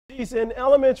She's in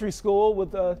elementary school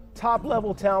with a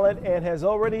top-level talent and has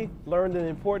already learned an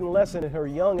important lesson in her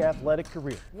young athletic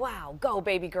career. Wow, go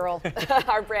baby girl.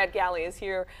 Our Brad Galli is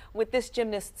here with this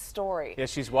gymnast's story. Yeah,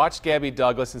 she's watched Gabby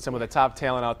Douglas and some of the top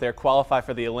talent out there qualify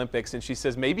for the Olympics, and she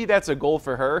says maybe that's a goal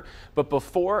for her, but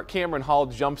before Cameron Hall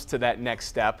jumps to that next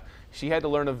step, she had to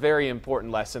learn a very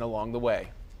important lesson along the way.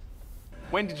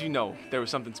 When did you know there was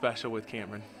something special with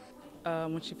Cameron?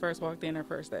 When she first walked in her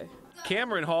first day.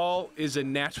 Cameron Hall is a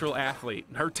natural athlete.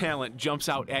 Her talent jumps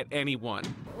out at anyone.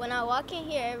 When I walk in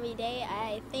here every day,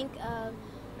 I think of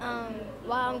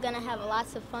wow, I'm going to have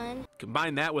lots of fun.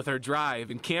 Combine that with her drive,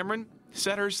 and Cameron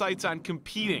set her sights on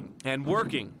competing and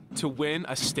working to win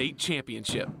a state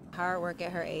championship. Hard work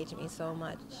at her age means so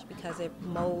much because it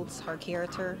molds her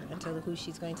character into who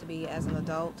she's going to be as an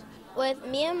adult. With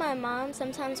me and my mom,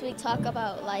 sometimes we talk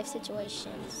about life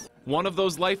situations. One of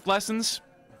those life lessons?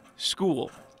 School.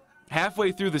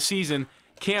 Halfway through the season,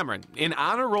 Cameron, an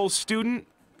honor roll student,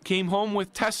 came home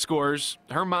with test scores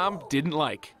her mom didn't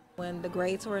like. When the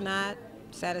grades were not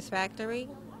satisfactory,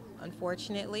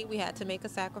 unfortunately, we had to make a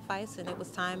sacrifice, and it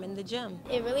was time in the gym.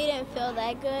 It really didn't feel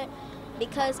that good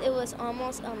because it was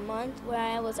almost a month where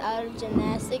I was out of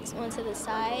gymnastics, went to the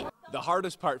side. The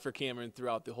hardest part for Cameron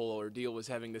throughout the whole ordeal was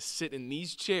having to sit in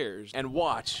these chairs and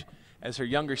watch as her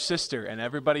younger sister and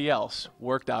everybody else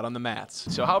worked out on the mats.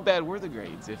 So how bad were the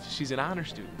grades if she's an honor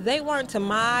student? They weren't to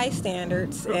my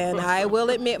standards, and I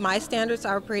will admit my standards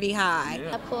are pretty high.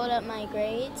 I pulled up my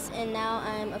grades, and now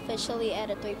I'm officially at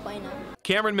a 3.0.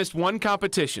 Cameron missed one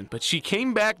competition, but she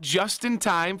came back just in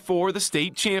time for the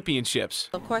state championships.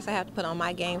 Of course, I have to put on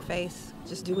my game face,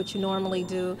 just do what you normally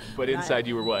do. But inside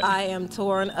you were what? I am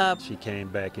torn up. She came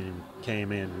back and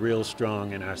came in real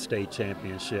strong in our state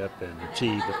championship and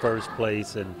achieved the first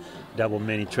place in double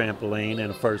mini trampoline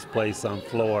and a first place on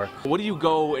floor. What do you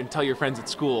go and tell your friends at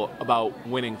school about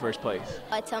winning first place?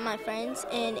 I tell my friends,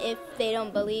 and if they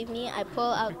don't believe me, I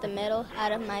pull out the medal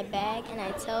out of my bag and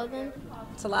I tell them.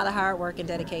 It's a lot of hard work and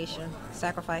dedication,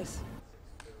 sacrifice.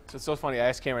 So it's so funny, I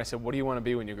asked Cameron, I said, what do you want to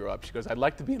be when you grow up? She goes, I'd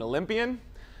like to be an Olympian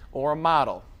or a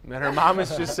model. And her mom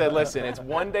has just said, listen, it's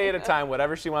one day at a time,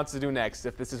 whatever she wants to do next.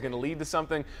 If this is going to lead to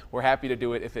something, we're happy to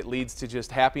do it. If it leads to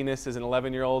just happiness as an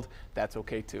 11-year-old, that's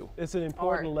okay too. It's an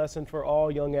important lesson for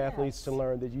all young athletes to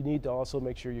learn that you need to also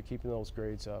make sure you're keeping those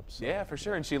grades up. So. Yeah, for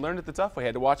sure. And she learned it the tough way.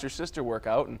 Had to watch her sister work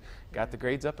out and got the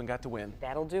grades up and got to win.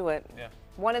 That'll do it. Yeah.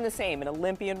 One and the same, an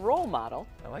Olympian role model.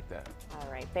 I like that.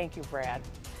 All right, thank you, Brad.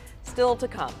 Still to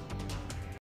come.